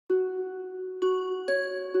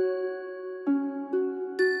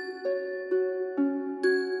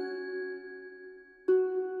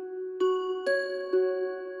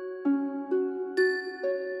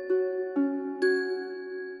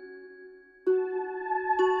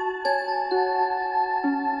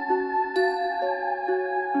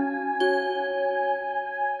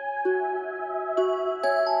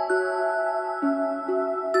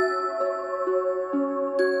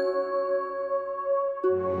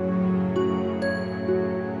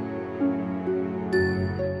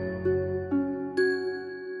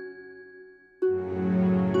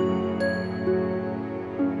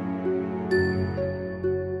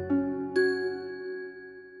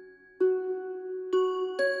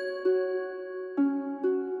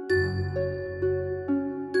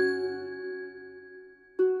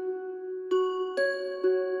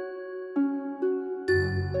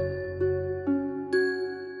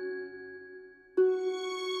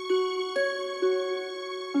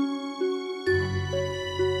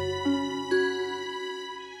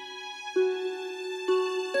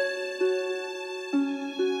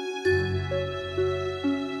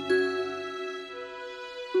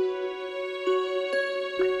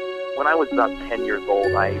when I was about 10 years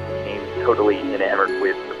old, I became totally enamored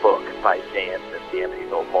with the book by Dan, The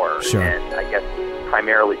Amityville Horror. Sure. And I guess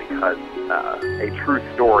primarily because a true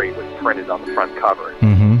story was printed on the front cover.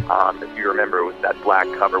 If you remember, it was that black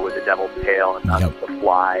cover with the devil's tail and the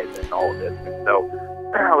flies and all of this. And so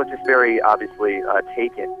I was just very obviously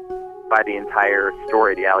taken by the entire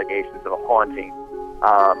story, the allegations of a haunting.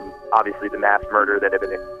 Obviously, the mass murder that had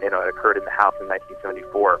been, occurred in the house in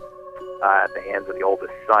 1974 at the hands of the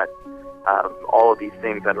oldest son. All of these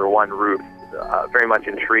things under one roof very much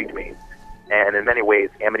intrigued me, and in many ways,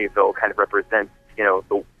 Amityville kind of represents,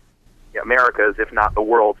 America's, if not the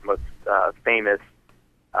world's, most famous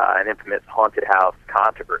and infamous haunted house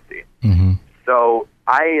controversy. So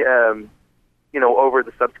I, over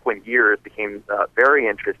the subsequent years, became very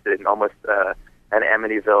interested in almost an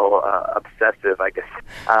Amityville obsessive, I guess,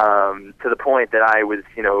 to the point that I was,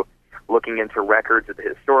 looking into records of the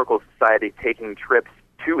Historical Society, taking trips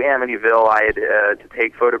to Amityville. I had to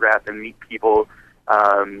take photographs and meet people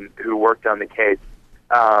who worked on the case.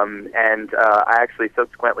 And I actually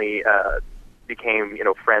subsequently became,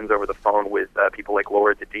 friends over the phone with people like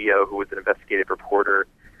Laura DiDio, who was an investigative reporter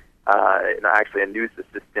and actually a news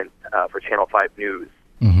assistant for Channel 5 News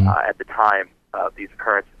at the time of these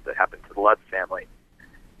occurrences that happened to the Lutz family.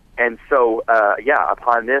 And so,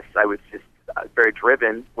 upon this, I was just very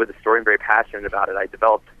driven with the story and very passionate about it. I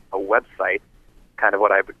developed a website, kind of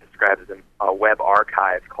what I would describe as a web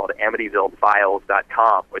archive called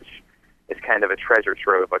AmityvilleFiles.com, which is kind of a treasure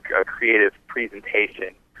trove, a creative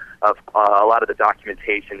presentation of a lot of the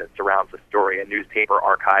documentation that surrounds the story, a newspaper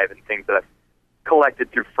archive and things that I've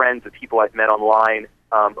collected through friends and people I've met online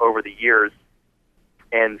over the years.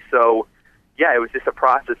 And so, it was just a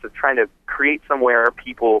process of trying to create somewhere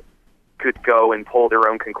people could go and pull their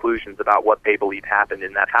own conclusions about what they believe happened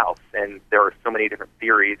in that house. And there are so many different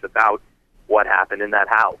theories about what happened in that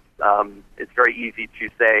house. It's very easy to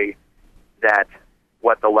say that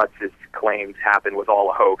what the Lutzes claimed happened was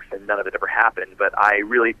all a hoax and none of it ever happened, but I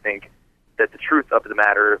really think that the truth of the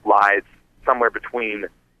matter lies somewhere between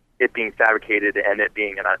it being fabricated and it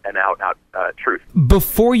being an out-and-out truth.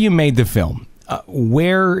 Before you made the film,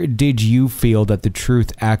 where did you feel that the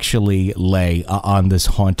truth actually lay on this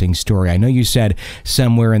haunting story? I know you said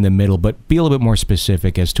somewhere in the middle, but be a little bit more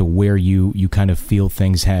specific as to where you kind of feel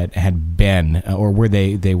things had been or where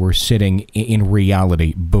they were sitting in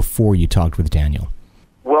reality before you talked with Daniel.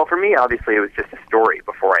 Well, for me, obviously, it was just a story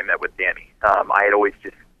before I met with Danny. I had always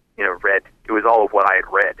just, read. It was all of what I had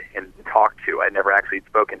read and talked to. I had never actually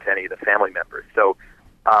spoken to any of the family members. So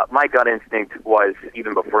my gut instinct was,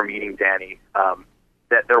 even before meeting Danny,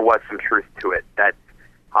 that there was some truth to it. That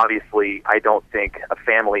obviously, I don't think a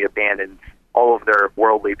family abandons all of their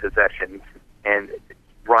worldly possessions and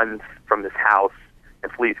runs from this house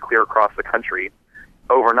and flees clear across the country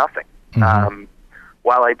over nothing.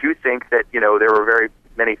 While I do think that, there were very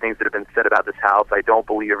many things that have been said about this house, I don't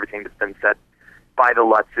believe everything that's been said by the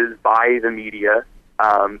Lutzes, by the media,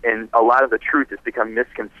 and a lot of the truth has become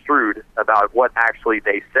misconstrued about what actually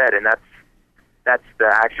they said, and that's the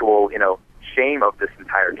actual, shame of this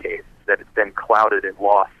entire case, that it's been clouded and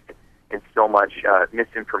lost in so much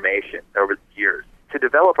misinformation over the years. To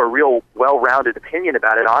develop a real well-rounded opinion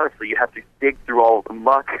about it, honestly, you have to dig through all of the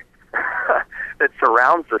muck that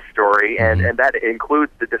surrounds the story, and that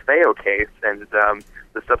includes the DeFeo case and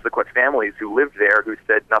the subsequent families who lived there who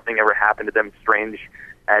said nothing ever happened to them strange,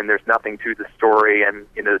 and there's nothing to the story, and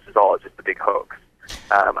this is all just a big hoax.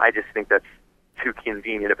 I just think that's too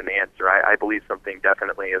convenient of an answer. I believe something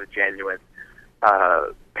definitely of a genuine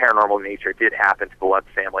paranormal nature did happen to the Lutz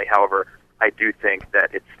family. However, I do think that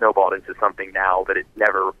it's snowballed into something now that it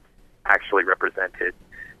never actually represented,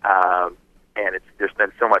 and there's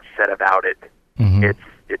been so much said about it.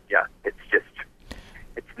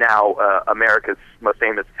 It's now America's most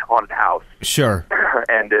famous haunted house. Sure.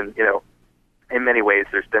 And in many ways,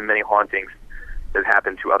 there's been many hauntings that have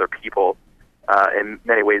happened to other people in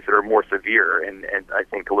many ways that are more severe and I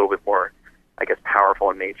think a little bit more, I guess, powerful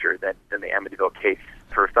in nature than the Amityville case.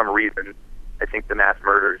 For some reason, I think the mass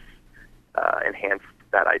murders enhanced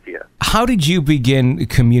that idea. How did you begin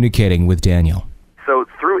communicating with Daniel? So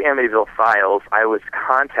through Amityville Files, I was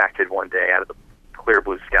contacted one day out of the clear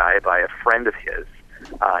blue sky by a friend of his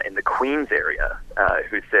in the Queens area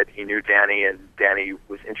who said he knew Danny and Danny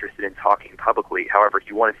was interested in talking publicly. However,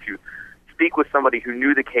 he wanted to speak with somebody who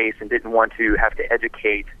knew the case and didn't want to have to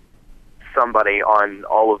educate somebody on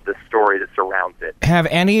all of the story that surrounds it. Have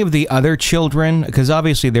any of the other children, because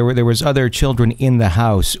obviously there was other children in the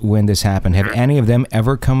house when this happened, have any of them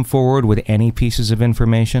ever come forward with any pieces of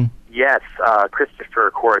information? Yes,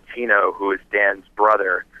 Christopher Coratino, who is Dan's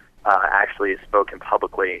brother, actually has spoken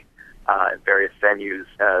publicly in various venues.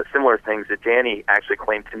 Similar things that Danny actually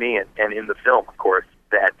claimed to me, and in the film, of course,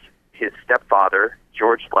 that his stepfather,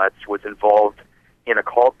 George Lutz, was involved in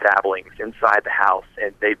occult dabblings inside the house,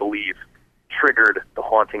 and they believe triggered the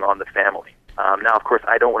haunting on the family. Now, of course,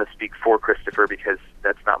 I don't want to speak for Christopher because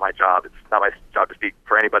that's not my job. It's not my job to speak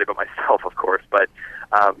for anybody but myself, of course. But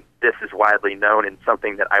this is widely known and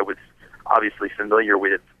something that I was obviously familiar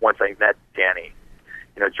with once I met Danny.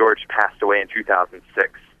 You know, George passed away in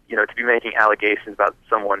 2006. You know, to be making allegations about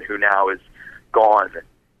someone who now is gone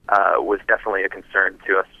was definitely a concern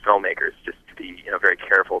to us filmmakers, just to be, you know, very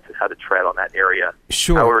careful to how to tread on that area.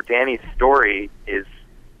 Sure. However, Danny's story is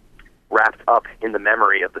wrapped up in the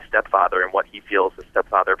memory of the stepfather and what he feels the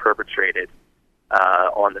stepfather perpetrated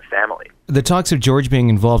on the family. The talks of George being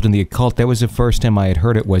involved in the occult, that was the first time I had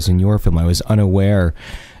heard it was in your film. I was unaware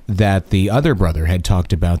that the other brother had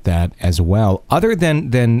talked about that as well. Other than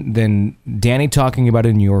Danny talking about it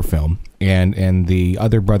in your film and the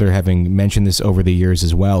other brother having mentioned this over the years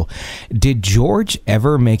as well, did George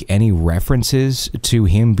ever make any references to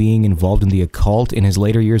him being involved in the occult in his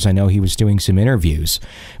later years? I know he was doing some interviews,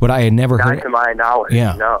 but I had never heard... Not to my knowledge,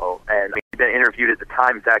 no. And he'd been interviewed at the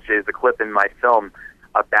Times, actually, as a clip in my film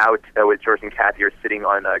about with George and Kathy are sitting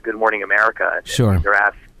on Good Morning America. And sure. They're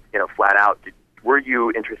asked, you know, flat out, were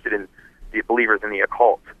you interested in the believers in the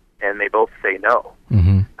occult? And they both say no.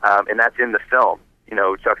 Mm-hmm. And that's in the film, you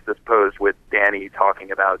know, juxtaposed with Danny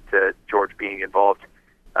talking about George being involved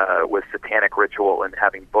with satanic ritual and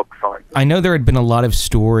having books on. I know there had been a lot of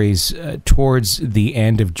stories towards the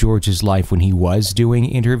end of George's life when he was doing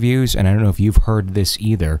interviews, and I don't know if you've heard this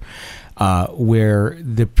either, where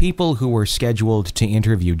the people who were scheduled to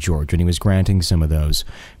interview George when he was granting some of those,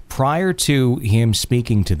 prior to him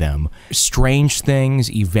speaking to them, strange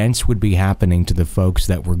things, events would be happening to the folks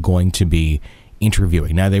that were going to be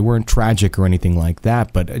interviewing. Now, they weren't tragic or anything like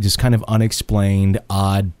that, but just kind of unexplained,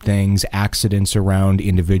 odd things, accidents around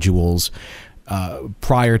individuals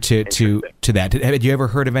prior to that. Had you ever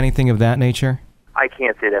heard of anything of that nature? I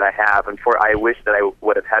can't say that I have, and I wish that I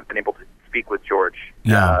would have been able to speak with George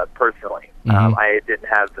personally. Mm-hmm. I didn't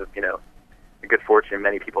have the good fortune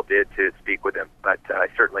many people did to speak with him, but I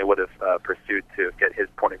certainly would have pursued to get his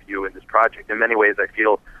point of view in this project. In many ways,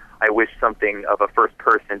 I wish something of a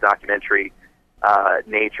first-person documentary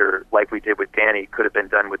nature, like we did with Danny, could have been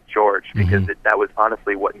done with George, because that was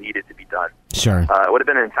honestly what needed to be done. Sure. It would have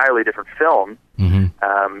been an entirely different film,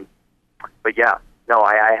 but yeah, no,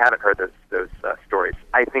 I haven't heard those stories.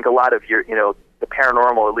 I think a lot of the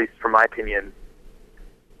paranormal, at least from my opinion,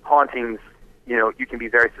 hauntings, you can be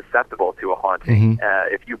very susceptible to a haunting.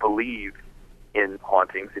 If you believe in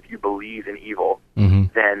hauntings, if you believe in evil,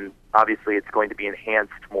 then obviously it's going to be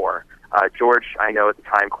enhanced more. George, I know at the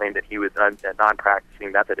time, claimed that he was a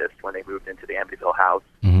non-practicing Methodist when they moved into the Amityville house,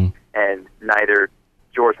 and neither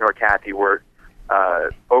George nor Kathy were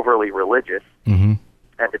overly religious.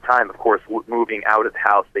 At the time, of course, moving out of the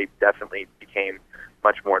house, they definitely became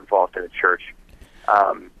much more involved in the church.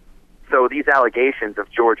 So these allegations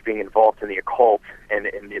of George being involved in the occult and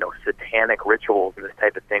satanic rituals and this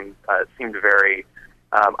type of thing seemed very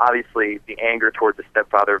obviously the anger towards the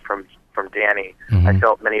stepfather from Danny. I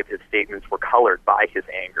felt many of his statements were colored by his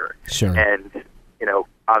anger. Sure. And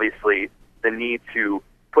obviously the need to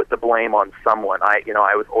put the blame on someone. I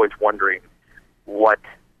was always wondering what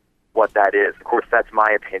that is. Of course, that's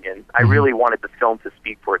my opinion. I really wanted the film to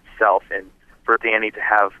speak for itself, and for Danny to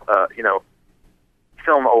have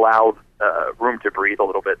film allowed room to breathe a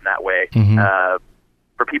little bit in that way,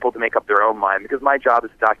 for people to make up their own mind, because my job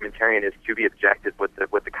as a documentarian is to be objective with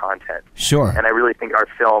the content. Sure. And I really think our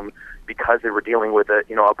film, because they were dealing with a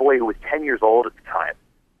boy who was 10 years old at the time,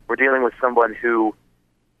 we're dealing with someone who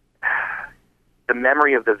the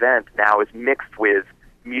memory of the event now is mixed with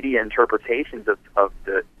media interpretations of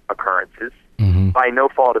the occurrences by no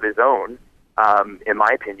fault of his own, in my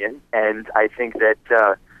opinion. And I think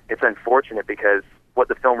that it's unfortunate, because what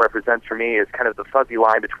the film represents for me is kind of the fuzzy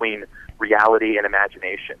line between reality and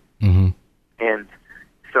imagination. And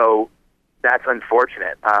so that's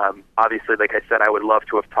unfortunate. Obviously, like I said, I would love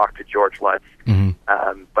to have talked to George Lutz,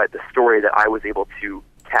 but the story that I was able to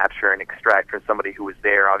capture and extract from somebody who was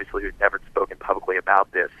there, obviously who'd never spoken publicly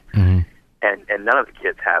about this, and none of the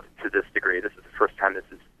kids have to this degree. This is the first time this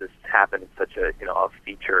has happened in such a a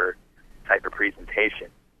feature type of presentation.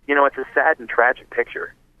 It's a sad and tragic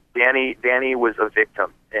picture. Danny was a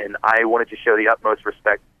victim, and I wanted to show the utmost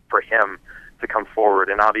respect for him to come forward.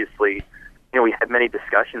 And obviously, we had many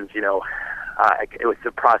discussions. It was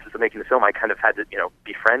the process of making the film. I kind of had to,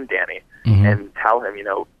 befriend Danny and tell him,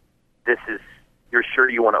 you're sure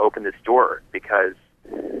you want to open this door, because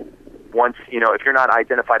once, if you're not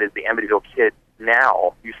identified as the Amityville Kid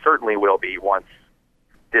now, you certainly will be once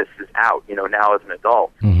this is out, now as an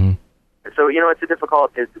adult. Mm-hmm. So,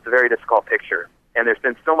 it's a very difficult picture. And there's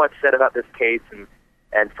been so much said about this case,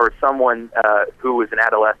 and for someone who was an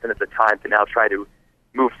adolescent at the time to now try to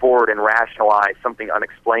move forward and rationalize something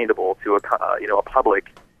unexplainable to a public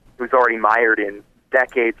who's already mired in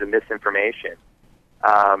decades of misinformation.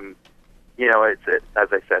 As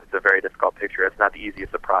I said, it's a very difficult picture. It's not the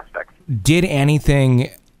easiest of prospects. Did anything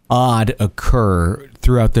odd occur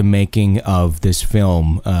throughout the making of this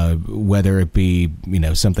film, whether it be,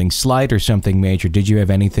 something slight or something major? Did you have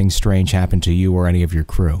anything strange happen to you or any of your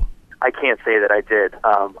crew? I can't say that I did.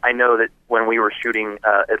 I know that when we were shooting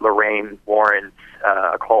at Lorraine Warren's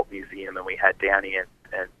occult museum, and we had Danny and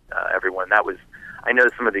everyone, I know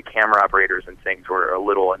some of the camera operators and things were a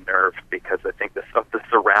little unnerved because I think of the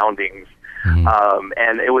surroundings. Mm-hmm.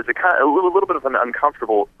 And it was a little bit of an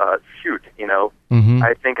uncomfortable shoot, Mm-hmm.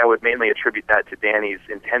 I think I would mainly attribute that to Danny's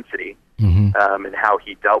intensity, mm-hmm. And how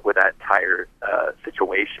he dealt with that entire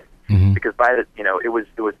situation. Mm-hmm. Because it was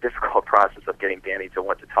a difficult process of getting Danny to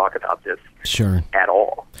want to talk about this at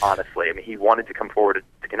all, honestly. I mean, he wanted to come forward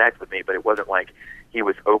to connect with me, but it wasn't like he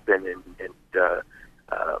was open and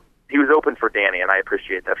he was open for Danny, and I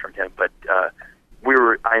appreciate that from him. But I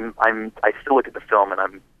still look at the film and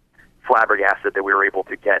I'm flabbergasted that we were able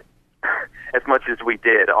to get as much as we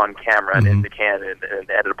did on camera mm-hmm. and in the can in an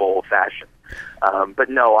editable fashion. But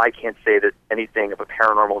no, I can't say that anything of a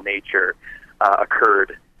paranormal nature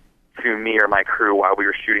occurred to me or my crew while we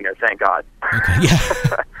were shooting it. Thank God. Okay.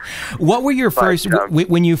 Yeah. What were your first,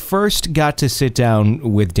 when you first got to sit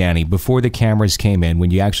down with Danny, before the cameras came in, when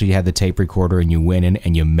you actually had the tape recorder and you went in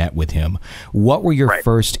and you met with him, what were your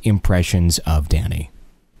first impressions of Danny?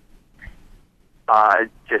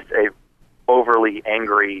 Just a overly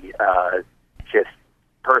angry, just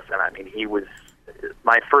person. I mean,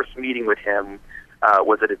 my first meeting with him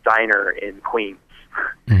was at a diner in Queens.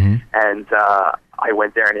 Mm-hmm. And I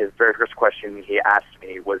went there, and his very first question he asked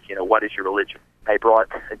me was, what is your religion? I brought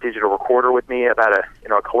a digital recorder with me about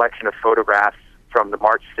a collection of photographs from the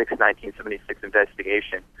March 6, 1976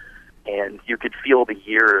 investigation, and you could feel the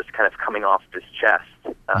years kind of coming off his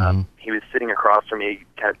chest. Mm-hmm. He was sitting across from me,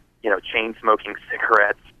 kind of, chain smoking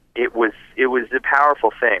cigarettes. It was a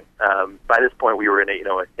powerful thing. By this point, we were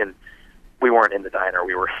we weren't in the diner.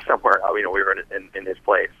 We were somewhere. We were in his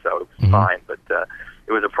place, so it was mm-hmm. fine. But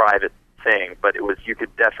it was a private thing. But you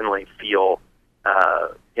could definitely feel.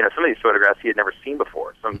 Some of these photographs he had never seen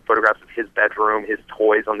before. Some photographs of his bedroom, his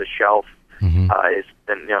toys on the shelf, mm-hmm.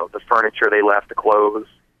 The furniture they left, the clothes.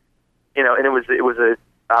 And it was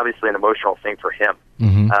obviously an emotional thing for him.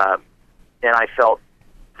 Mm-hmm. And I felt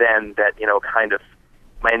then that kind of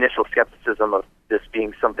my initial skepticism of this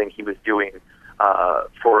being something he was doing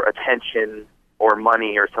for attention or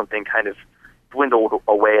money or something kind of dwindled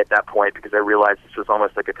away at that point, because I realized this was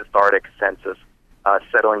almost like a cathartic sense of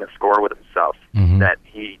settling a score with himself, mm-hmm. that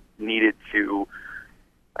he needed to,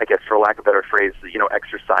 I guess for lack of a better phrase,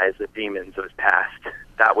 exercise the demons of his past.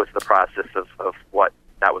 That was the process of what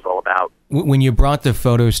that was all about. When you brought the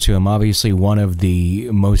photos to him, obviously one of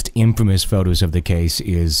the most infamous photos of the case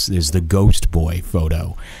is the Ghost Boy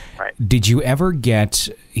photo. Right. Did you ever get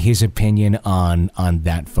his opinion on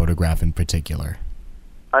that photograph in particular?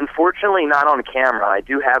 Unfortunately, not on camera. I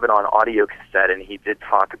do have it on audio cassette, and he did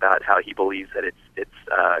talk about how he believes that it's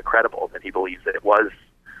credible, that he believes that it was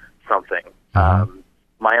something. Mm-hmm.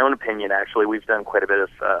 My own opinion, actually, we've done quite a bit of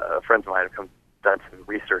friends of mine have done some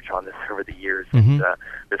research on this over the years. Mm-hmm. And,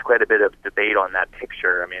 there's quite a bit of debate on that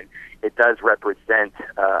picture. I mean, it does represent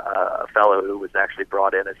a fellow who was actually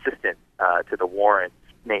brought in assistant to the Warrens,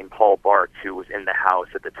 named Paul Bart, who was in the house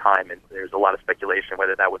at the time, and there's a lot of speculation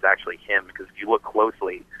whether that was actually him, because if you look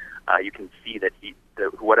closely, you can see that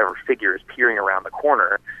whatever figure is peering around the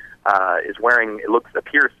corner is wearing,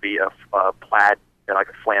 appears to be a plaid, like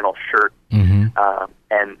a flannel shirt, mm-hmm.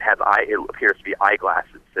 And it appears to be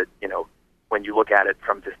eyeglasses that, when you look at it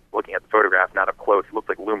from just looking at the photograph, not up close, it looks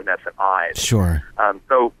like luminescent eyes. Sure.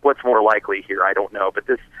 So what's more likely here, I don't know. But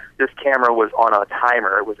this camera was on a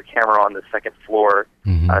timer. It was a camera on the second floor,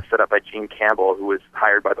 mm-hmm. Set up by Gene Campbell, who was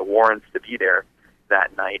hired by the Warrens to be there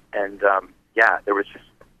that night. And, there was just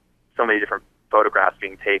so many different photographs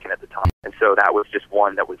being taken at the time. And so that was just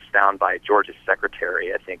one that was found by George's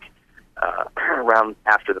secretary, I think, around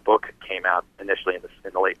after the book came out initially in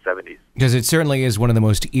the late 70s. Because it certainly is one of the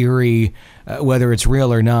most eerie, whether it's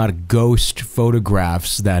real or not, ghost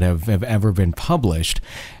photographs that have ever been published.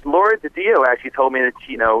 Laura DiDio actually told me that,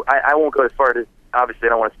 I won't go as far as, obviously I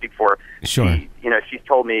don't want to speak for her. Sure. She's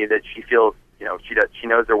told me that she feels, she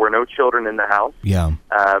knows there were no children in the house. Yeah.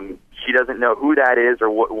 she doesn't know who that is or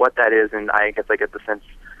what that is, and I guess I get the sense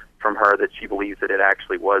from her that she believes that it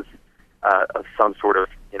actually was some sort of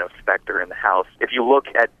specter in the house. If you look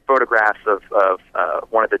at photographs of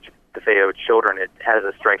one of the DeFeo children, it has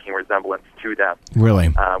a striking resemblance to them. Really?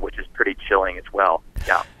 Which is pretty chilling as well.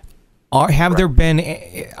 Yeah. Have there been,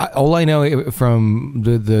 all I know from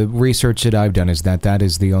the research that I've done is that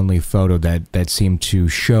is the only photo that seemed to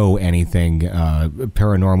show anything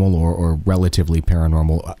paranormal or relatively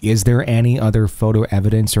paranormal. Is there any other photo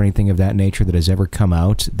evidence or anything of that nature that has ever come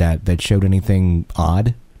out that showed anything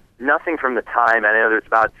odd? Nothing from the time. I know there's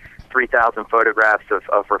about 3,000 photographs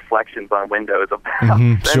of reflections on windows of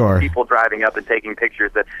sure. people driving up and taking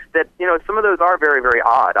pictures that some of those are very, very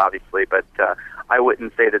odd, obviously, but I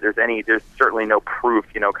wouldn't say that there's certainly no proof,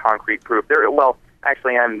 concrete proof. Well,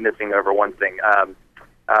 actually, I'm missing over one thing.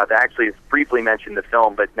 That actually is briefly mentioned in the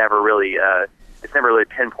film, but never really, it's never really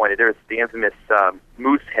pinpointed. There's the infamous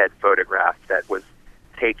moose head photograph that was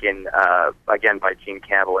taken, again, by Gene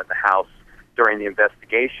Campbell in the house during the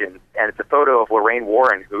investigation, and it's a photo of Lorraine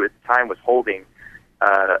Warren, who at the time was holding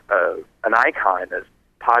an icon as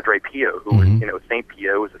Padre Pio, who was, Saint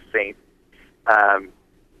Pio was a saint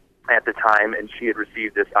at the time, and she had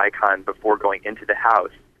received this icon before going into the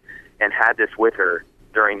house and had this with her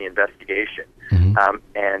during the investigation.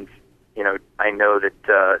 And, I know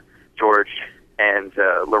that George and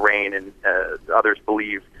Lorraine and others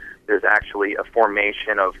believe there's actually a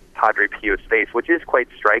formation of Padre Pio's face, which is quite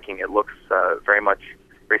striking. It looks very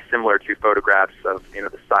similar to photographs of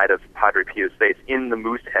the side of Padre Pio's face in the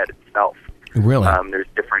moose head itself. Really? There's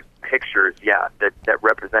different pictures, that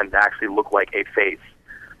represent, actually look like a face.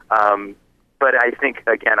 But I think,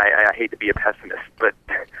 again, I hate to be a pessimist, but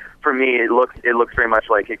for me, it looks very much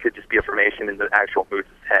like it could just be a formation in the actual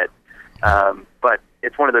moose's head. But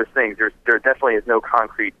it's one of those things. There definitely is no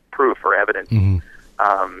concrete proof or evidence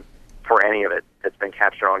for any of it that's been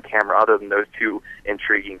captured on camera, other than those two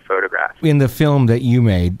intriguing photographs. In the film that you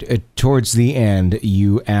made, towards the end,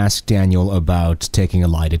 you asked Daniel about taking a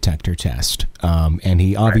lie detector test, and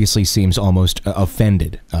he obviously seems almost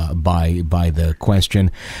offended by the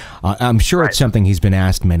question. I'm sure it's something he's been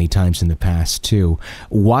asked many times in the past, too.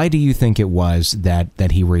 Why do you think it was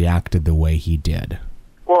that he reacted the way he did?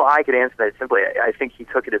 Well, I could answer that simply. I think he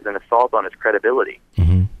took it as an assault on his credibility.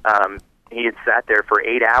 He had sat there for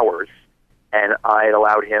 8 hours, and I had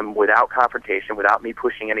allowed him, without confrontation, without me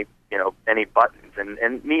pushing any buttons,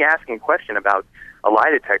 and me asking a question about a lie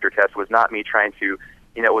detector test was not me trying to,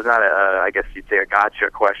 it was not I guess you'd say a gotcha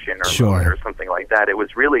question or something like that. It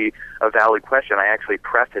was really a valid question. I actually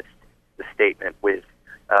prefaced the statement with,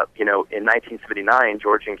 in 1979,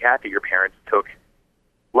 George and Kathy, your parents, took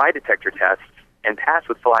lie detector tests and passed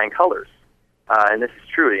with flying colors. And this is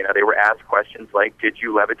true. They were asked questions like, did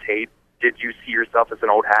you levitate? Did you see yourself as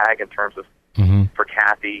an old hag, in terms of for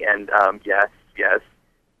Kathy? And yes.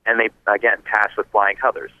 And they, again, passed with flying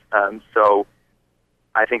colors. So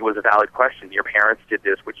I think it was a valid question. Your parents did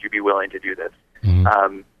this. Would you be willing to do this?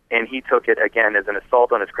 And he took it, again, as an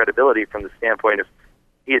assault on his credibility, from the standpoint of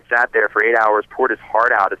he had sat there for 8 hours, poured his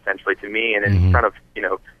heart out, essentially, to me, and in front of,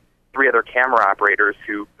 3 other camera operators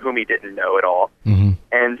whom he didn't know at all. And,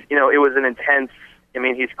 it was an intense,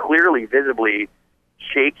 he's clearly visibly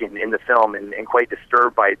shaken in the film and quite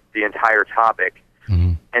disturbed by the entire topic.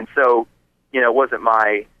 And so, it wasn't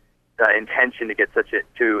my intention to get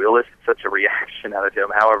to elicit such a reaction out of him.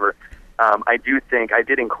 However, I do think I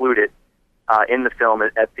did include it in the film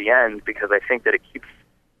at the end, because I think that it keeps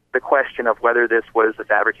the question of whether this was a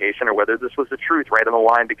fabrication or whether this was the truth right on the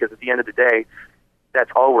line, because at the end of the day, that's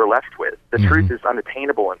all we're left with. The truth is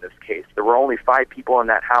unattainable in this case. There were only 5 people in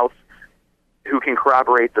that house who can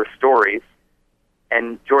corroborate their stories,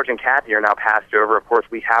 and George and Kathy are now passed over. Of course,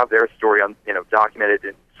 we have their story on, documented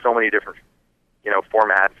in so many different,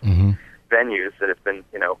 formats, venues that have been,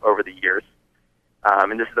 over the years.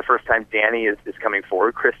 And this is the first time Danny is coming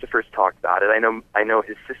forward. Christopher's talked about it. I know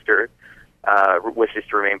his sister wishes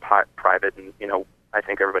to remain private, and I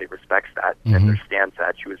think everybody respects that and understands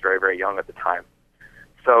that. She was very, very young at the time.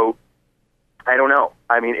 So I don't know.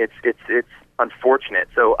 It's unfortunate.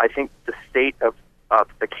 So I think the state of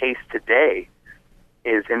the case today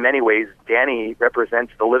is, in many ways, Danny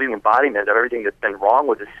represents the living embodiment of everything that's been wrong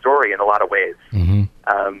with his story in a lot of ways.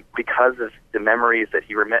 Because of the memories that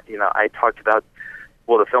he I talked about,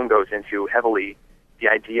 the film goes into heavily the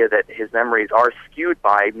idea that his memories are skewed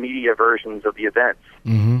by media versions of the events.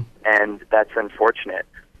 And that's unfortunate.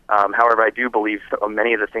 However, I do believe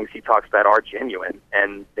many of the things he talks about are genuine,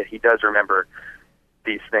 and that he does remember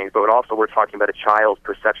these things. But also, we're talking about a child's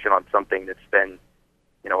perception on something that's been,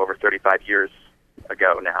 over 35 years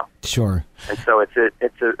ago now. Sure. And so it's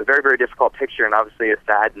a very, very difficult picture, and obviously a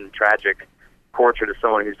sad and tragic portrait of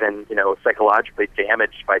someone who's been, psychologically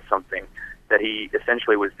damaged by something that he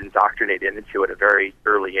essentially was indoctrinated into at a very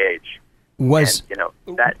early age. That's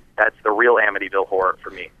the real Amityville horror for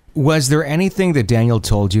me. Was there anything that Daniel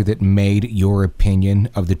told you that made your opinion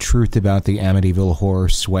of the truth about the Amityville horror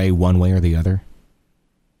sway one way or the other?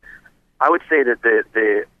 I would say that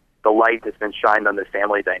the light that's been shined on the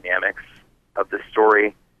family dynamics of the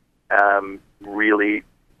story really,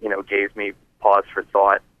 gave me pause for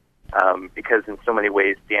thought, because in so many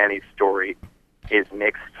ways Danny's story is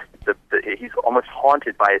mixed. He's almost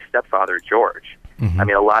haunted by his stepfather, George. Mm-hmm. I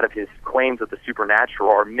mean, a lot of his claims of the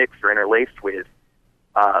supernatural are mixed or interlaced with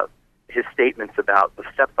his statements about the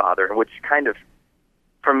stepfather, and which kind of,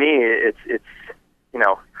 for me, it's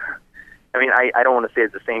I don't want to say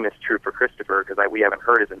it's the same is true for Christopher, because we haven't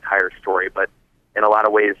heard his entire story, but in a lot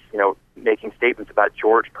of ways, making statements about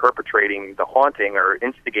George perpetrating the haunting or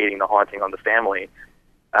instigating the haunting on the family,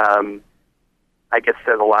 I guess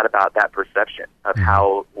says a lot about that perception of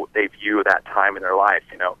how they view that time in their life.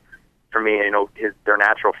 For me, their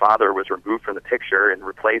natural father was removed from the picture and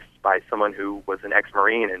replaced by someone who was an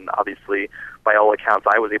ex-Marine, and obviously, by all accounts,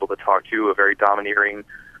 I was able to talk to a very domineering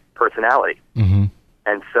personality. Mm-hmm.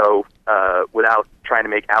 And so, without trying to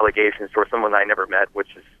make allegations toward someone I never met, which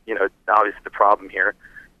is, obviously the problem here,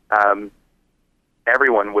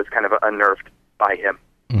 everyone was kind of unnerved by him.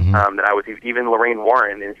 Mm-hmm. That I was, even Lorraine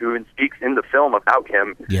Warren, who speaks in the film about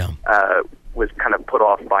him, was kind of put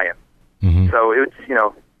off by him. Mm-hmm. So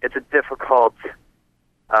it's a difficult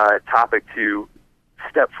topic to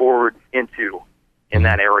step forward into in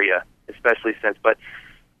that area, especially since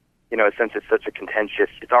it's such a contentious,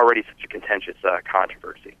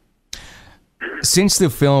 controversy. Since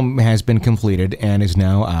the film has been completed and is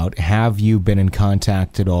now out, have you been in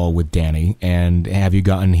contact at all with Danny, and have you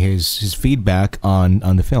gotten his feedback on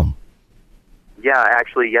the film? Yeah,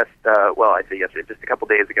 actually, yes. I say yesterday, just a couple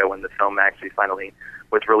days ago, when the film actually finally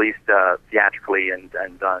was released theatrically and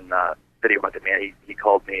on video on demand, he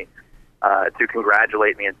called me to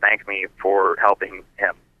congratulate me and thank me for helping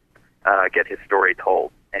him get his story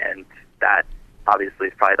told. And that obviously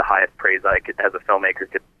is probably the highest praise I could, as a filmmaker,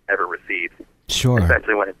 could ever receive. Sure.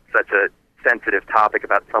 Especially when it's such a sensitive topic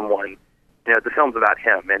about someone. The film's about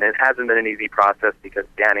him, and it hasn't been an easy process because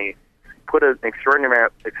Danny put an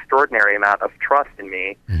extraordinary amount of trust in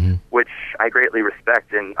me, mm-hmm. which I greatly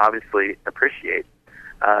respect and obviously appreciate.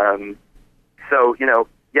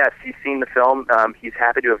 Yes, he's seen the film. He's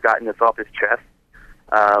happy to have gotten this off his chest.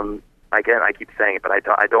 Again, I keep saying it, but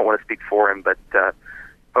I don't want to speak for him, but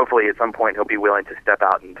hopefully at some point he'll be willing to step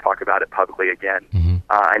out and talk about it publicly again. Mm-hmm.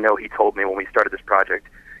 I know he told me when we started this project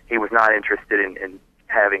he was not interested in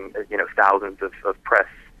having thousands of press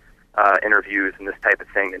interviews and this type of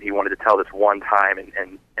thing, that he wanted to tell this one time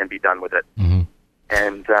and be done with it. Mm-hmm.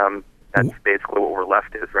 And that's basically what we're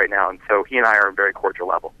left is right now. And so he and I are on a very cordial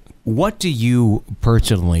level. What do you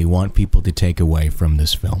personally want people to take away from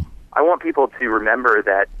this film? I want people to remember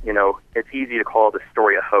that, it's easy to call this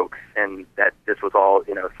story a hoax and that this was all,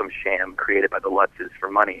 some sham created by the Lutzes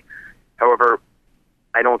for money. However,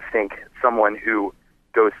 I don't think someone who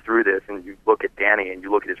goes through this and you look at Danny and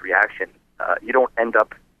you look at his reaction, you don't end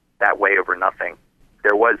up that way over nothing.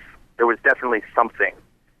 There was definitely something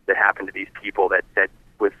that happened to these people that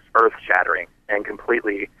was earth-shattering and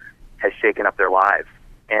completely has shaken up their lives.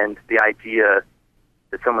 And the idea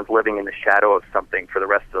that someone's living in the shadow of something for the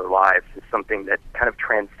rest of their lives is something that kind of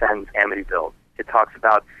transcends Amityville. It talks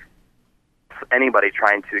about anybody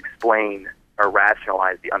trying to explain or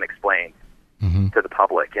rationalize the unexplained mm-hmm. to the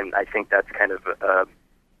public. And I think that's kind of a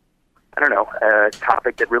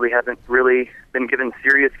topic that really hasn't really been given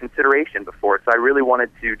serious consideration before. So I really wanted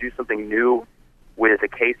to do something new with a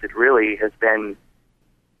case that really has been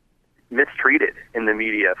mistreated in the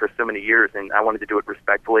media for so many years, and I wanted to do it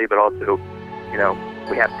respectfully, but also,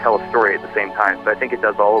 we have to tell a story at the same time. So I think it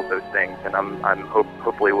does all of those things, and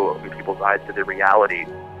hopefully will open people's eyes to the reality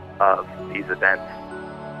of these events.